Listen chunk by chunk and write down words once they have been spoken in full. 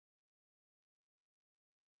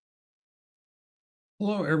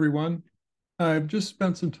Hello, everyone. I've just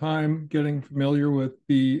spent some time getting familiar with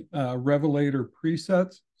the Revelator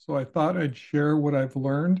presets, so I thought I'd share what I've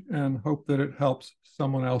learned and hope that it helps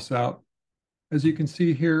someone else out. As you can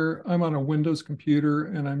see here, I'm on a Windows computer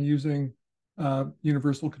and I'm using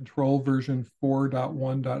Universal Control version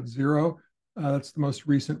 4.1.0. That's the most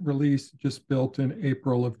recent release, just built in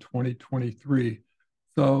April of 2023.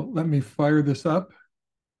 So let me fire this up.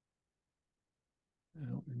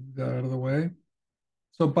 I'll move that out of the way.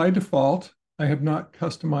 So by default, I have not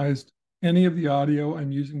customized any of the audio.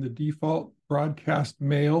 I'm using the default broadcast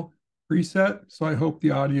mail preset, so I hope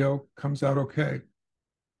the audio comes out okay.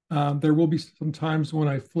 There will be some times when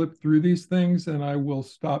I flip through these things and I will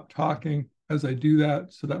stop talking as I do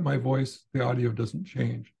that so that my voice, the audio doesn't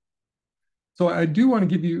change. So I do want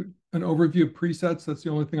to give you an overview of presets. That's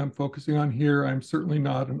the only thing I'm focusing on here. I'm certainly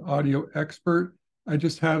not an audio expert. I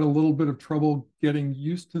just had a little bit of trouble getting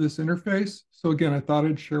used to this interface. So again, I thought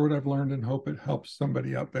I'd share what I've learned and hope it helps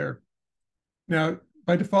somebody out there. Now,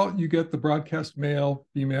 by default, you get the broadcast male,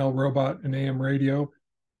 female, robot, and AM radio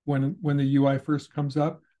when the UI first comes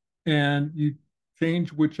up. And you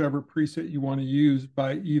change whichever preset you want to use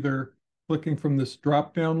by either clicking from this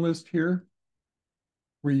drop-down list here,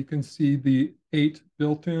 where you can see the 8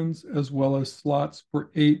 built-ins as well as slots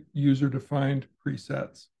for 8 user-defined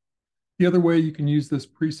presets. The other way you can use this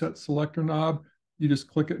preset selector knob, you just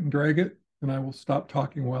click it and drag it, and I will stop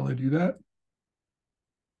talking while I do that.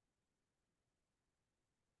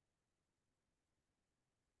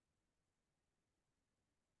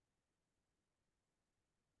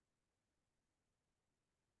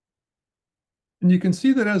 And you can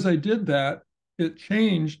see that as I did that, it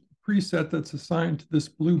changed the preset that's assigned to this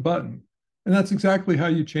blue button. And that's exactly how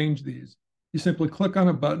you change these. You simply click on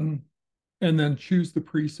a button and then choose the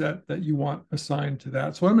preset that you want assigned to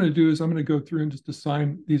that. So what I'm going to do is I'm going to go through and just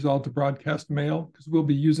assign these all to broadcast mail because we'll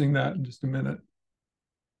be using that in just a minute.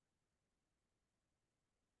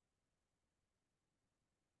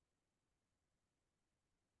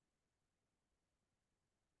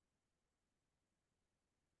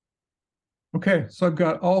 Okay, so I've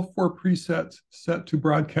got all 4 presets set to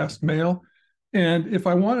broadcast mail. And if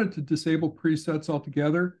I wanted to disable presets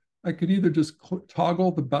altogether, I could either just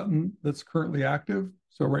toggle the button that's currently active.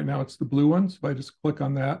 So right now it's the blue one. So if I just click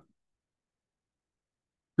on that,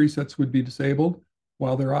 presets would be disabled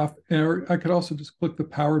while they're off. Or I could also just click the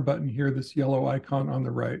power button here, this yellow icon on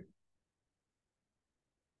the right.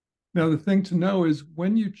 Now, the thing to know is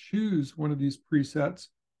when you choose one of these presets,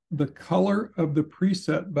 the color of the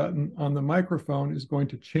preset button on the microphone is going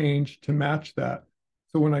to change to match that.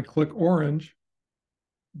 So when I click orange,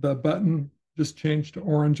 the button just changed to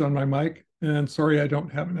orange on my mic. And sorry, I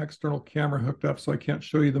don't have an external camera hooked up, so I can't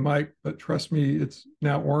show you the mic, but trust me, it's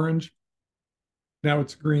now orange. Now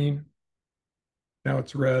it's green. Now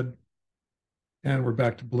it's red. And we're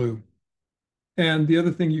back to blue. And the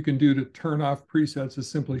other thing you can do to turn off presets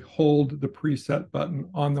is simply hold the preset button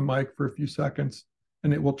on the mic for a few seconds,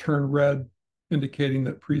 and it will turn red, indicating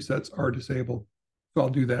that presets are disabled. So I'll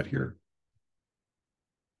do that here.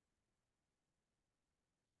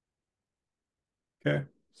 Okay,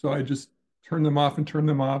 so I just turn them off and turn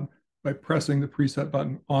them on by pressing the preset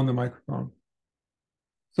button on the microphone.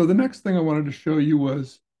 So the next thing I wanted to show you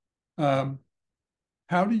was how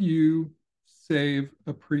do you save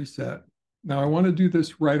a preset? Now I want to do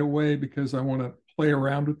this right away because I want to play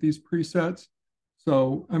around with these presets.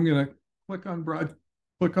 So I'm going to click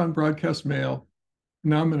on broadcast mail.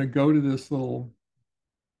 Now I'm going to go to this little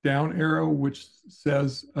down arrow which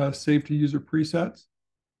says save to user presets.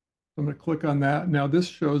 I'm going to click on that. Now this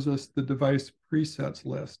shows us the device presets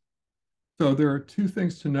list. So there are 2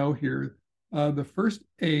 things to know here. The first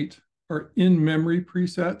 8 are in-memory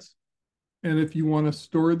presets. And if you want to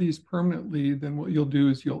store these permanently, then what you'll do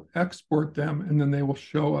is you'll export them and then they will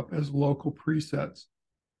show up as local presets.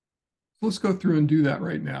 So let's go through and do that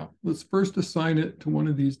right now. Let's first assign it to one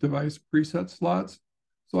of these device preset slots.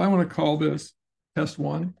 So I want to call this test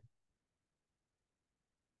 1.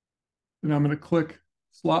 And I'm going to click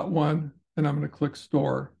slot 1 and I'm going to click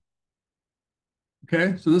store.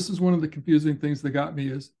 Okay, so this is one of the confusing things that got me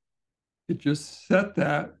is it just set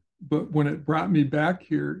that, but when it brought me back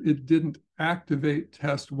here, it didn't activate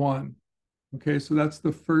test 1. Okay, so that's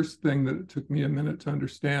the first thing that it took me a minute to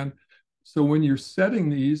understand. So when you're setting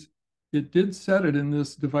these, it did set it in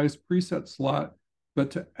this device preset slot,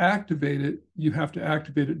 but to activate it, you have to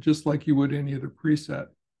activate it just like you would any other preset.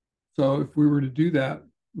 So if we were to do that,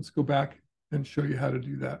 let's go back and show you how to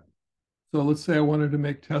do that. So let's say I wanted to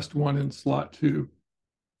make test 1 in slot 2.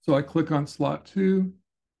 So I click on slot 2.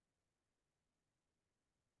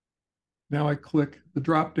 Now I click the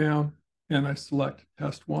drop down and I select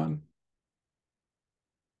test one.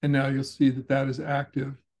 And now you'll see that that is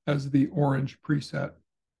active as the orange preset.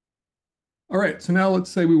 All right, so now let's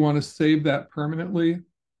say we want to save that permanently.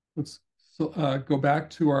 Let's go back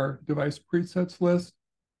to our device presets list.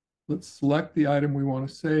 Let's select the item we want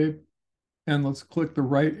to save, and let's click the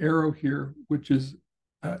right arrow here, which is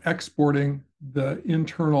exporting the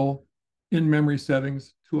internal in-memory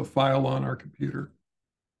settings to a file on our computer.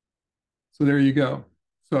 So there you go.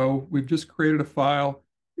 So we've just created a file.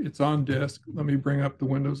 It's on disk. Let me bring up the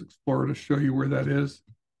Windows Explorer to show you where that is.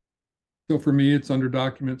 So for me, it's under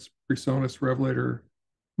Documents, PreSonus Revelator,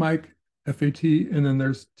 Mic, FAT, and then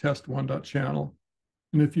there's test1.channel.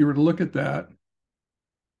 And if you were to look at that,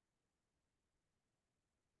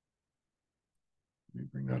 let me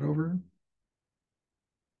bring that over.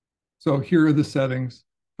 So here are the settings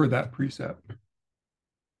for that preset.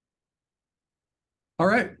 All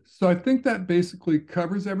right, so I think that basically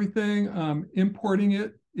covers everything. Importing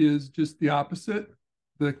it is just the opposite.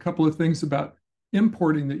 The couple of things about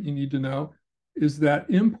importing that you need to know is that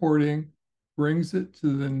importing brings it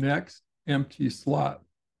to the next empty slot,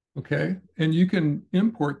 okay? And you can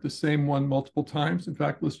import the same one multiple times. In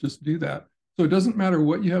fact, let's just do that. So it doesn't matter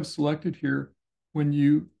what you have selected here. When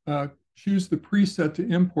you choose the preset to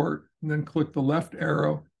import and then click the left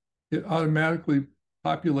arrow, it automatically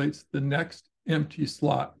populates the next empty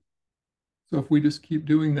slot. So if we just keep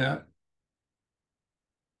doing that,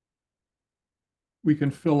 we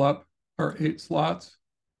can fill up our 8 slots.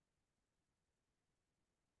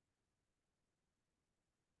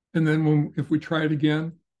 And then if we try it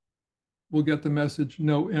again, we'll get the message,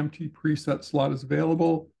 no empty preset slot is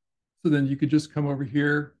available. So then you could just come over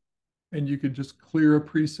here and you could just clear a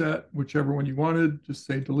preset, whichever one you wanted, just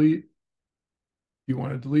say delete. You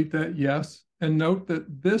want to delete that? Yes. And note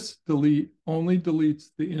that this delete only deletes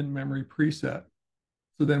the in-memory preset.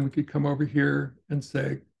 So then we could come over here and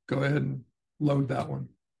say, go ahead and load that one.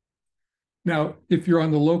 Now, if you're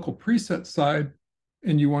on the local preset side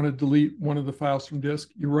and you want to delete one of the files from disk,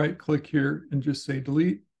 you right click here and just say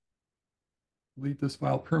delete. Delete this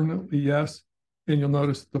file permanently, yes. And you'll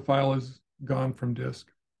notice the file is gone from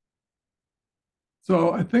disk.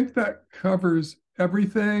 So I think that covers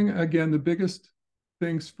everything. Again, the biggest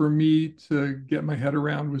things for me to get my head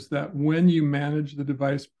around was that when you manage the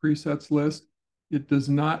device presets list, it does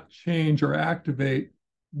not change or activate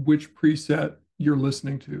which preset you're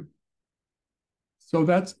listening to. So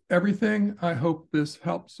that's everything. I hope this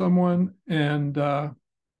helps someone, and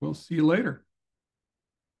we'll see you later.